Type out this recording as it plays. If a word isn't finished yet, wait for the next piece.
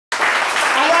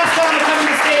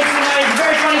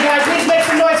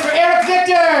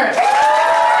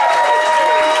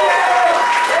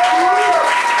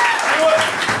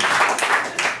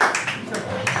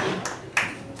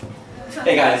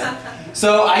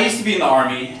So I used to be in the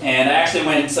Army, and I actually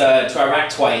went to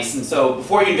Iraq twice. And so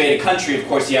before you invade a country, of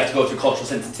course, you have to go through cultural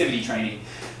sensitivity training.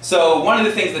 So one of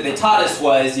the things that they taught us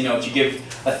was, if you give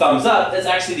a thumbs up, that's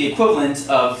actually the equivalent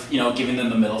of, giving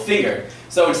them the middle finger.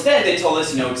 So instead, they told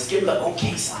us, just give them the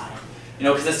okay sign,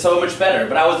 because it's so much better.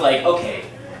 But I was like, okay,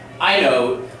 I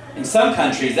know in some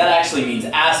countries that actually means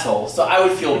asshole, so I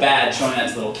would feel bad showing that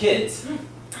to little kids.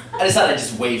 I decided I'd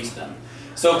just wave to them.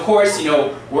 So of course,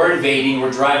 we're invading,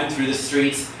 we're driving through the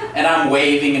streets, and I'm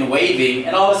waving, and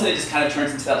all of a sudden it just kind of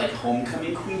turns into that like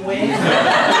homecoming queen wave.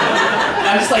 And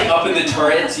I'm just like up in the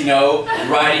turrets,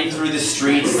 riding through the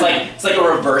streets. It's like a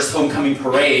reverse homecoming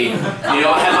parade. I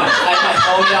have my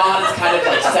helmet on, it's kind of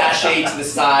like sashay to the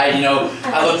side,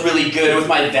 I look really good with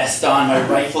my vest on, my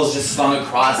rifle's just slung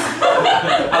across.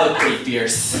 I look pretty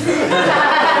fierce.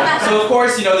 So of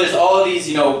course, there's all of these,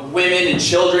 women and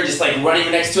children just like running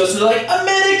next to us, and they're like,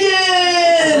 Americans!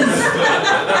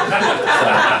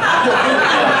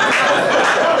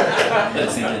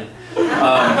 Let's sink in.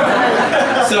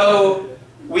 So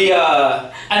we,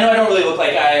 I know I don't really look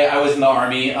like I was in the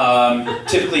Army.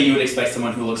 Typically you would expect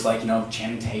someone who looks like,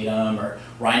 Channing Tatum or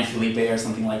Ryan Felipe or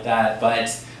something like that. But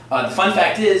the fun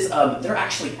fact is, they're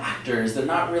actually actors. They're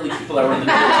not really people that were in the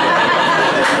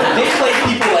military. They play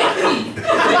people like me.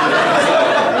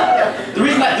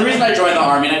 The reason I joined the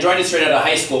Army, and I joined it straight out of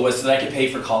high school, was so that I could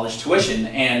pay for college tuition.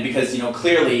 And because,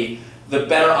 clearly the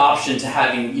better option to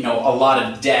having, a lot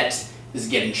of debt is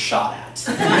getting shot at.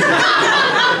 So,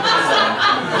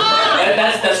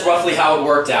 that's roughly how it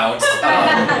worked out.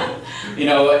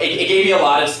 It gave me a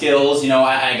lot of skills.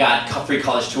 I got free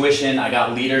college tuition, I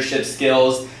got leadership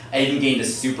skills, I even gained a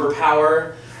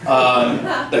superpower,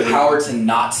 the power to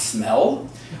not smell.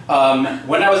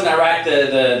 When I was in Iraq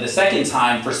the second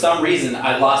time, for some reason,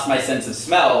 I lost my sense of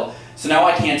smell, so now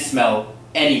I can't smell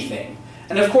anything.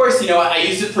 And of course, I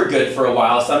used it for good for a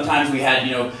while. Sometimes we had,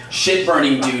 shit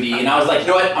burning duty, and I was like, you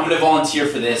know what, I'm gonna volunteer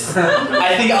for this.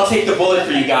 I think I'll take the bullet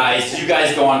for you guys. You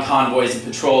guys go on convoys and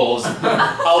patrols.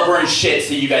 I'll burn shit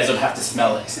so you guys don't have to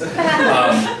smell it. So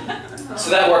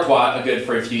that worked good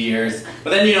for a few years.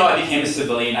 But then, I became a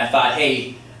civilian. I thought,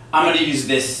 hey, I'm gonna use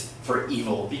this for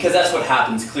evil, because that's what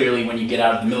happens clearly when you get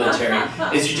out of the military,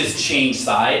 is you just change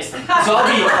sides. So I'll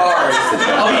be in cars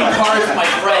with my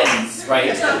friends, right?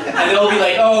 And they'll be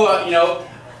like, oh,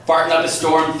 farting up a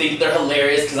storm, think they're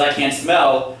hilarious because I can't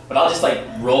smell, but I'll just like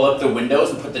roll up the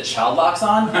windows and put the child locks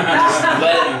on and just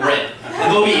let it rip.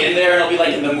 And they'll be in there, and it'll be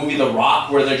like in the movie The Rock,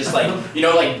 where they're just like,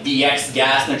 like VX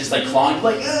gas, and they're just like clawing,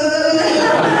 like,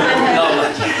 and I'm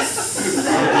like, yes.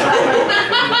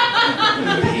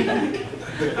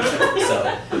 So,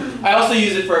 I also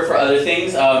use it for other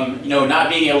things. Not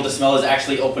being able to smell has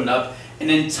actually opened up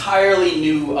an entirely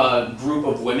new group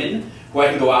of women who I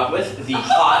can go out with, the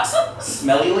hot,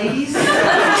 smelly ladies. People who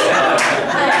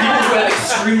have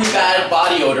extremely bad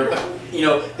body odor, but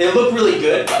they look really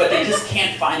good, but they just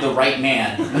can't find the right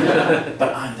man.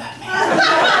 But I'm that man.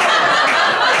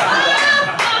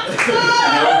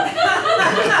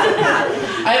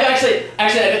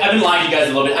 I've been lying to you guys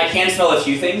a little bit. I can smell a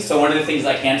few things. So one of the things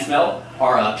I can smell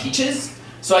are peaches.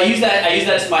 So I use that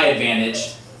to my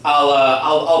advantage.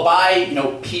 I'll buy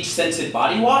peach scented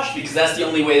body wash, because that's the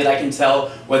only way that I can tell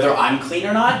whether I'm clean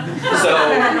or not. So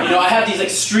I have these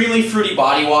extremely fruity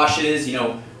body washes.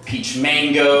 Peach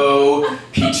mango,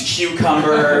 peach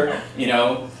cucumber.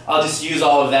 I'll just use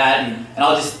all of that, and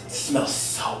I'll just smell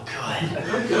so good.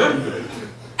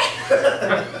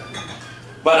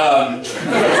 But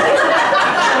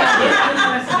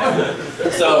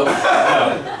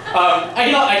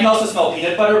I can also smell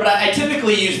peanut butter, but I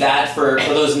typically use that for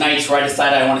those nights where I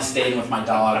decide I want to stay in with my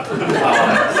dog. So,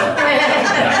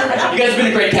 yeah. You guys have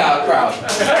been a great crowd.